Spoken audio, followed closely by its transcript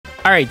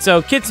All right,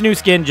 so Kit's new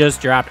skin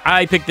just dropped.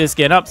 I picked this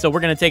skin up, so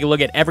we're going to take a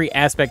look at every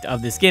aspect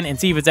of the skin and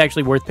see if it's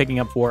actually worth picking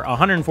up for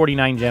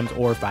 149 gems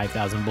or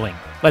 5,000 bling.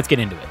 Let's get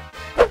into it.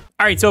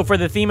 All right, so for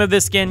the theme of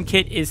this skin,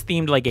 Kit is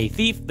themed like a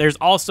thief. There's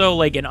also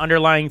like an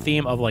underlying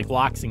theme of like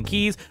locks and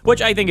keys,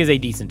 which I think is a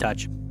decent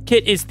touch.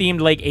 Kit is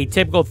themed like a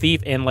typical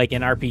thief in like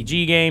an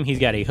RPG game. He's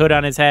got a hood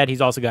on his head.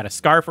 He's also got a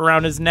scarf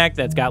around his neck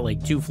that's got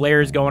like 2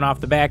 flares going off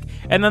the back.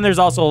 And then there's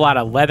also a lot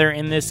of leather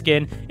in this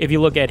skin if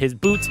you look at his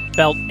boots,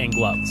 belt, and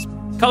gloves.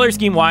 Color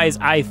scheme wise,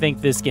 I think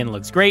this skin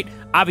looks great.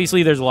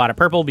 Obviously, there's a lot of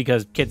purple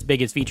because Kit's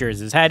biggest feature is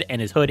his head and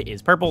his hood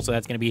is purple, so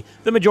that's going to be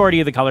the majority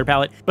of the color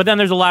palette. But then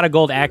there's a lot of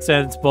gold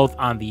accents both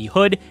on the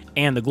hood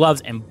and the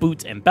gloves and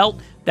boots and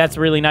belt. That's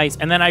really nice.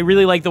 And then I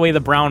really like the way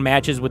the brown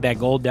matches with that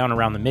gold down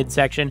around the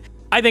midsection.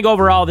 I think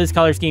overall this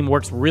color scheme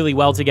works really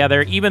well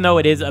together, even though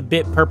it is a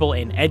bit purple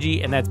and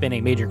edgy, and that's been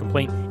a major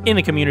complaint in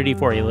the community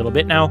for a little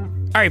bit now.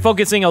 All right,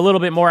 focusing a little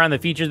bit more on the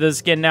features of the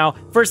skin now.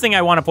 First thing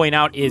I want to point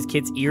out is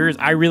Kit's ears.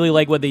 I really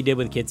like what they did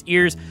with Kit's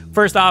ears.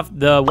 First off,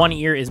 the one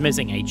ear is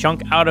missing a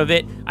chunk out of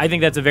it. I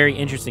think that's a very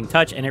interesting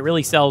touch, and it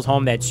really sells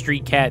home that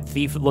street cat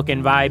thief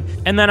looking vibe.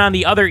 And then on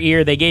the other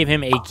ear, they gave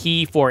him a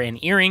key for an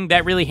earring.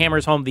 That really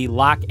hammers home the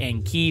lock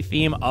and key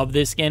theme of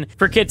this skin.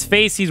 For Kit's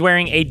face, he's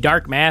wearing a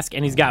dark mask,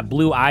 and he's got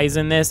blue eyes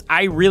in this.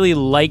 I really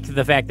like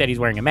the fact that he's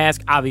wearing a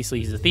mask.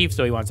 Obviously, he's a thief,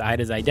 so he wants to hide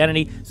his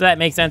identity, so that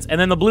makes sense. And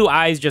then the blue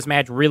eyes just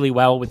match really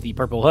well with the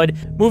purple hood.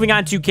 Moving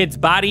on to Kit's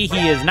body,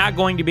 he is not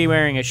going to be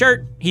wearing a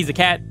shirt. He's a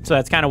cat, so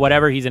that's kind of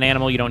whatever. He's an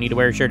animal. You don't need to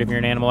wear a shirt if you're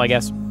an animal, I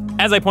guess.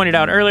 As I pointed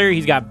out earlier,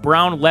 he's got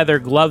brown leather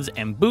gloves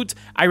and boots.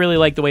 I really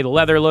like the way the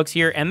leather looks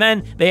here. And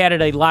then they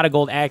added a lot of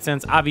gold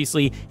accents.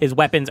 Obviously, his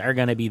weapons are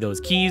going to be those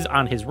keys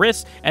on his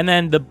wrists. And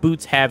then the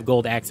boots have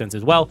gold accents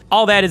as well.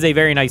 All that is a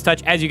very nice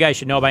touch. As you guys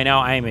should know by now,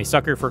 I am a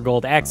sucker for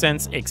gold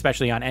accents,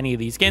 especially on any of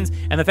these skins.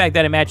 And the fact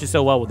that it matches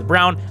so well with the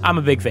brown, I'm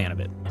a big fan of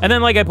it. And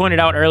then like I pointed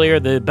out earlier,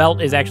 the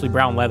belt is actually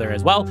brown leather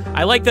as well.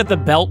 I like that the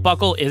belt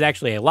buckle is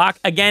actually a lock.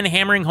 Again,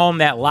 hammering home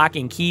that lock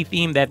and key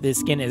theme that this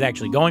skin is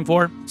actually going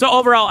for. So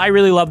overall, I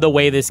really love the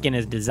way this skin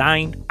is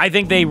designed. I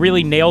think they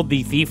really nailed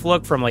the thief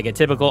look from like a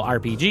typical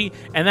RPG.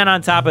 And then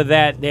on top of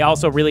that, they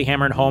also really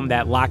hammered home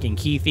that lock and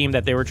key theme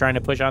that they were trying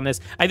to push on this.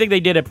 I think they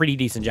did a pretty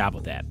decent job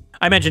with that.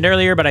 I mentioned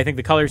earlier, but I think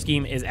the color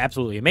scheme is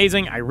absolutely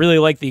amazing. I really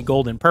like the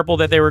gold and purple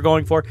that they were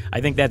going for. I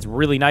think that's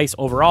really nice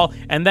overall.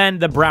 And then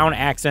the brown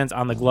accents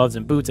on the gloves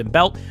and boots and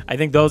belt, I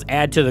think those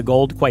add to the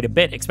gold quite a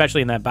bit,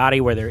 especially in that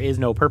body where there is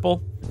no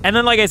purple. And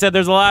then, like I said,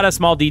 there's a lot of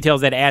small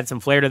details that add some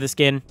flair to the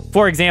skin.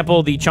 For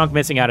example, the chunk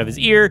missing out of his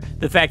ear,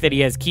 the fact that he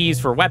has keys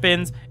for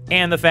weapons,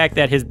 and the fact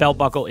that his belt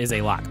buckle is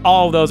a lock.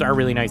 All of those are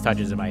really nice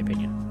touches in my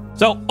opinion.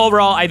 So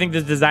overall, I think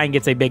this design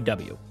gets a big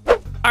W.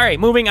 All right,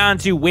 moving on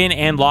to win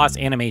and loss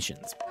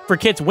animations. For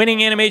Kit's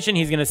winning animation,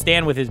 he's going to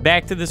stand with his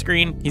back to the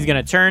screen. He's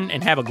going to turn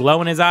and have a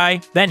glow in his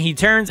eye. Then he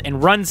turns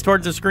and runs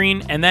towards the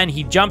screen, and then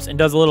he jumps and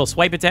does a little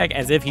swipe attack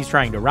as if he's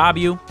trying to rob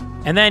you.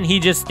 And then he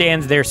just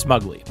stands there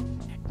smugly.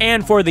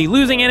 And for the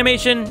losing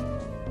animation,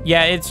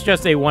 yeah, it's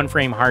just a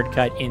 1-frame hard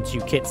cut into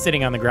Kit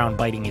sitting on the ground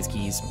biting his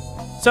keys.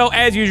 So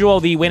as usual,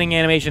 the winning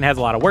animation has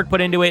a lot of work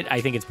put into it.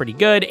 I think it's pretty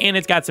good, and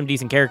it's got some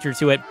decent character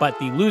to it, but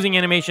the losing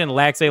animation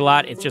lacks a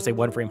lot. It's just a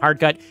 1-frame hard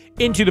cut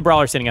into the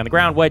brawler sitting on the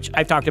ground, which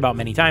I've talked about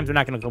many times. We're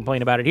not going to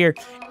complain about it here.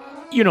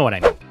 You know what I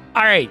mean.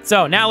 All right,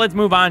 so now let's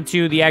move on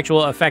to the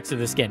actual effects of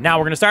the skin. Now,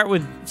 we're going to start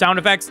with sound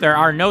effects. There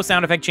are no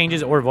sound effect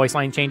changes or voice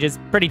line changes.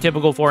 Pretty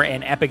typical for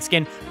an epic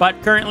skin, but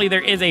currently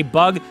there is a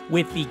bug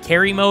with the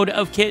carry mode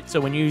of Kit.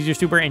 So when you use your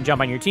super and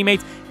jump on your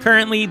teammates,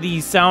 currently the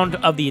sound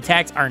of the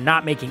attacks are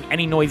not making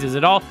any noises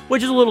at all,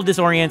 which is a little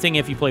disorienting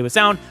if you play with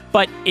sound,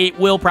 but it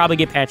will probably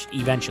get patched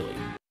eventually.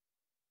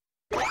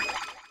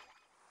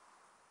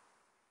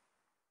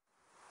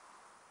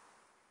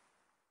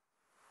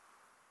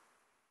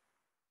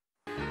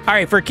 All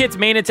right, for Kit's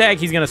main attack,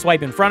 he's going to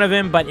swipe in front of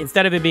him, but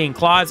instead of it being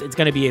claws, it's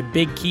going to be a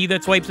big key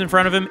that swipes in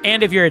front of him.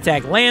 And if your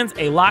attack lands,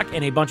 a lock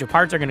and a bunch of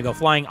parts are going to go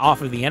flying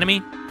off of the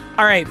enemy.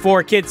 All right,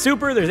 for Kit's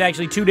super, there's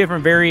actually 2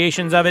 different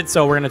variations of it,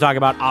 so we're going to talk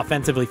about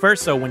offensively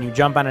first, so when you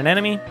jump on an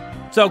enemy.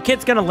 So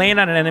Kit's going to land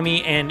on an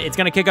enemy, and it's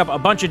going to kick up a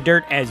bunch of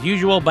dirt as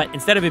usual, but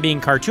instead of it being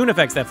cartoon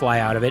effects that fly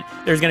out of it,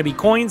 there's going to be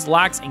coins,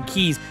 locks, and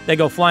keys that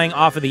go flying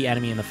off of the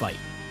enemy in the fight.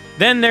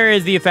 Then there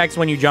is the effects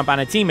when you jump on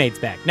a teammate's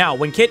back. Now,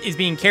 when Kit is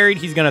being carried,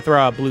 he's going to throw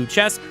out blue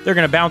chests. They're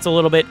going to bounce a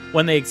little bit.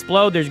 When they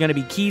explode, there's going to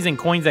be keys and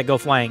coins that go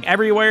flying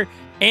everywhere.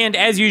 And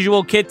as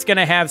usual, Kit's going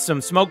to have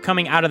some smoke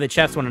coming out of the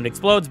chest when it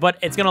explodes, but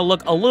it's going to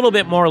look a little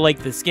bit more like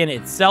the skin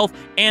itself,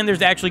 and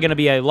there's actually going to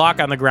be a lock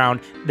on the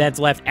ground that's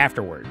left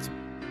afterwards.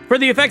 For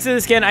the effects of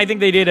the skin, I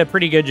think they did a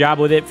pretty good job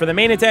with it. For the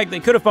main attack,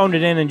 they could have phoned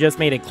it in and just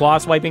made a claw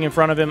swiping in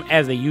front of him,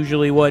 as they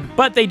usually would.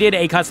 But they did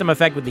a custom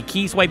effect with the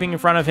key swiping in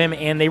front of him,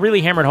 and they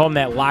really hammered home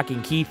that lock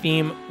and key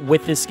theme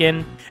with this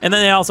skin. And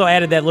then they also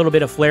added that little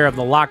bit of flair of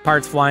the lock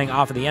parts flying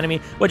off of the enemy,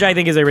 which I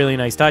think is a really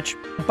nice touch.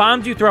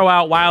 Bombs you throw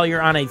out while you're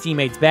on a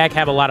teammate's back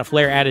have a lot of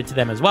flair added to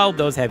them as well.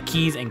 Those have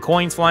keys and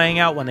coins flying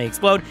out when they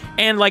explode.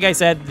 And like I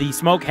said, the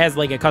smoke has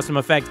like a custom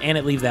effect, and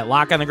it leaves that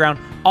lock on the ground.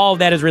 All of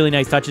that is really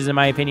nice touches in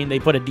my opinion.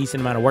 They put a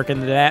decent amount of work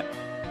into that.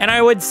 And I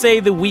would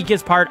say the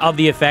weakest part of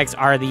the effects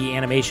are the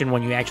animation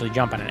when you actually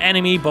jump on an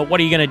enemy, but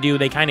what are you going to do?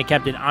 They kind of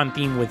kept it on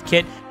theme with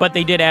Kit, but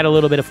they did add a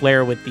little bit of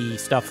flair with the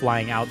stuff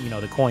flying out, you know,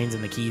 the coins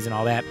and the keys and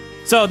all that.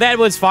 So that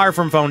was far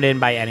from phoned in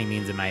by any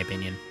means, in my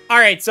opinion. All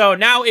right, so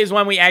now is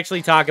when we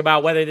actually talk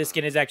about whether this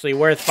skin is actually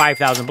worth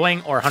 5,000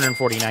 bling or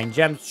 149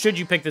 gems. Should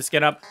you pick this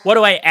skin up? What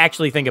do I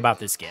actually think about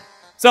this skin?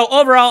 So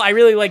overall, I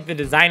really like the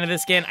design of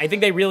this skin. I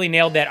think they really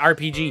nailed that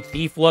RPG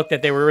thief look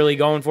that they were really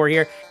going for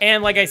here.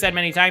 And like I said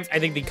many times, I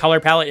think the color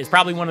palette is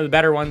probably one of the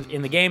better ones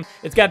in the game.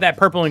 It's got that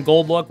purple and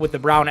gold look with the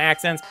brown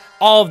accents.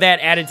 All of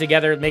that added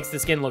together makes the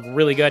skin look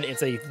really good.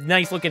 It's a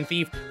nice looking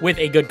thief with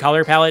a good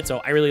color palette, so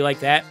I really like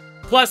that.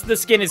 Plus, the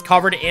skin is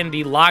covered in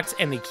the locks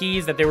and the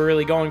keys that they were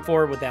really going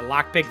for with that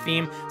lockpick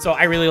theme, so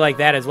I really like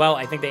that as well.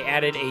 I think they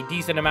added a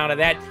decent amount of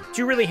that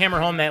to really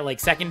hammer home that like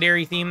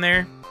secondary theme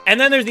there. And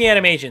then there's the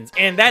animations,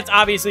 and that's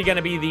obviously going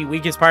to be the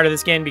weakest part of the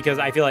skin because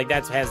I feel like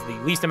that has the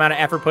least amount of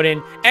effort put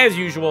in. As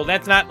usual,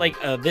 that's not like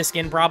this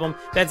skin problem.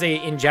 That's a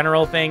in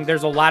general thing.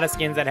 There's a lot of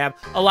skins that have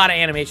a lot of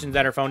animations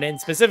that are phoned in,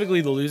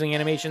 specifically the losing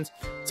animations.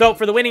 So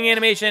for the winning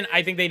animation,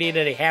 I think they did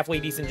a halfway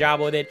decent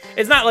job with it.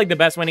 It's not like the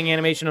best winning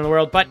animation in the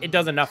world, but it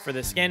does enough for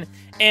the skin.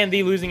 And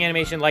the losing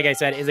animation, like I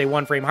said, is a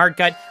 1-frame hard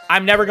cut.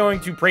 I'm never going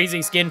to praise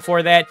a skin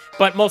for that,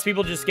 but most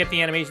people just skip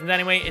the animations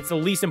anyway. It's the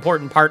least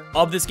important part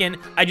of the skin.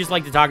 I just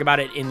like to talk about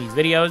it in these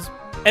videos.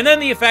 And then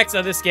the effects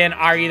of the skin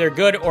are either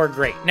good or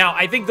great. Now,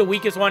 I think the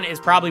weakest one is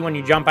probably when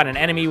you jump on an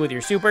enemy with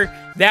your super.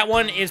 That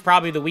one is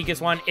probably the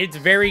weakest one. It's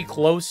very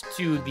close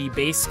to the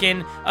base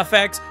skin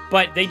effects,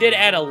 but they did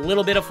add a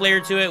little bit of flair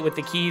to it with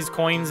the keys,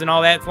 coins, and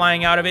all that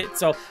flying out of it.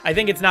 So I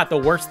think it's not the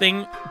worst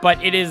thing,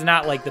 but it is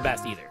not like the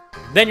best either.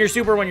 Then your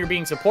super, when you're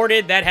being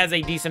supported, that has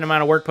a decent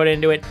amount of work put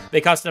into it. They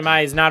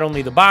customize not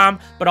only the bomb,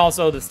 but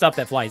also the stuff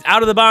that flies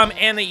out of the bomb,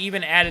 and they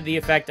even added the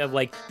effect of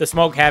like the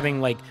smoke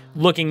having like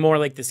looking more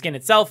like the skin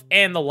itself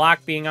and the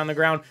lock being on the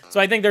ground. So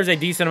I think there's a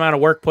decent amount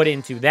of work put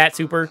into that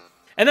super.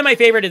 And then my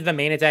favorite is the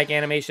main attack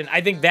animation.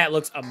 I think that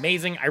looks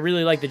amazing. I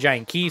really like the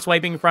giant key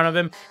swiping in front of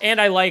him, and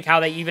I like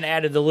how they even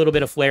added a little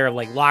bit of flair of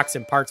like locks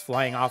and parts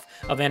flying off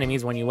of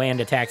enemies when you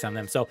land attacks on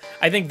them. So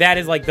I think that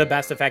is like the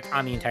best effect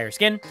on the entire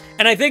skin.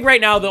 And I think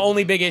right now the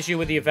only big issue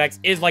with the effects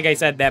is, like I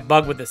said, that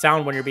bug with the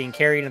sound when you're being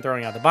carried and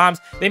throwing out the bombs.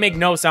 They make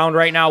no sound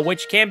right now,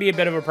 which can be a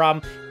bit of a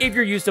problem. If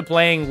you're used to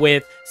playing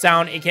with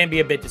sound, it can be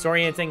a bit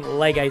disorienting,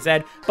 like I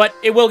said, but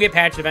it will get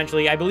patched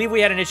eventually. I believe we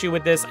had an issue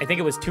with this. I think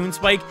it was Toon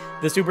Spike.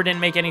 The super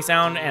didn't make any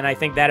sound, and I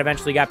think that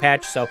eventually got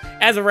patched. So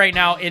as of right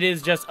now, it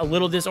is just a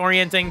little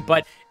disorienting,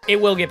 but it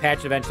will get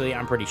patched eventually,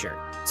 I'm pretty sure.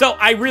 So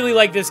I really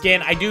like this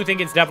skin. I do think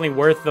it's definitely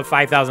worth the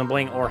 5,000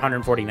 bling or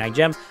 149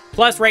 gems.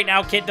 Plus, right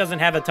now, Kit doesn't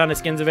have a ton of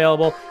skins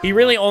available. He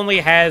really only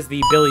has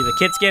the Billy the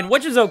Kid skin,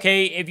 which is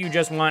okay if you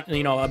just want,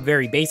 you know, a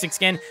very basic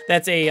skin.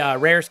 That's a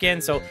rare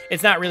skin, so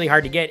it's not really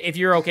hard to get. If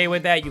you're okay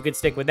with that, you could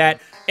stick with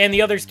that. And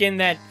the other skin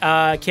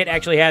that Kit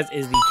actually has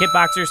is the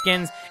Kitboxer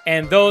skins,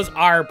 and those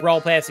are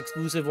Brawl Pass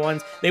exclusive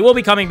ones. They will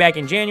be coming back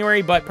in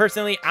January, but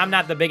personally, I'm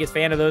not the biggest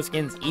fan of those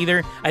skins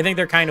either. I think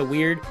they're kind of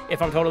weird,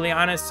 if I'm totally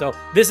honest. So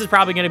this is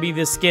probably going to be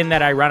the skin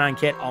that I run on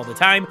Kit all the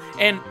time,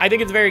 and I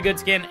think it's a very good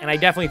skin, and I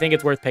definitely think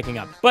it's worth picking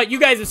up. But you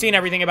guys have seen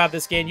everything about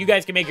this skin. You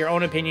guys can make your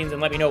own opinions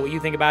and let me know what you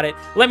think about it.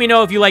 Let me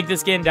know if you like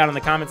this skin down in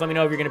the comments. Let me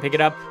know if you're going to pick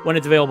it up when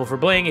it's available for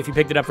bling, if you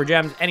picked it up for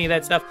gems, any of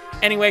that stuff.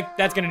 Anyway,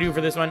 that's going to do it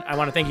for this one. I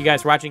want to thank you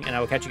guys for watching, and I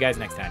will catch you guys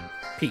next time.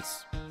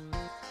 Peace.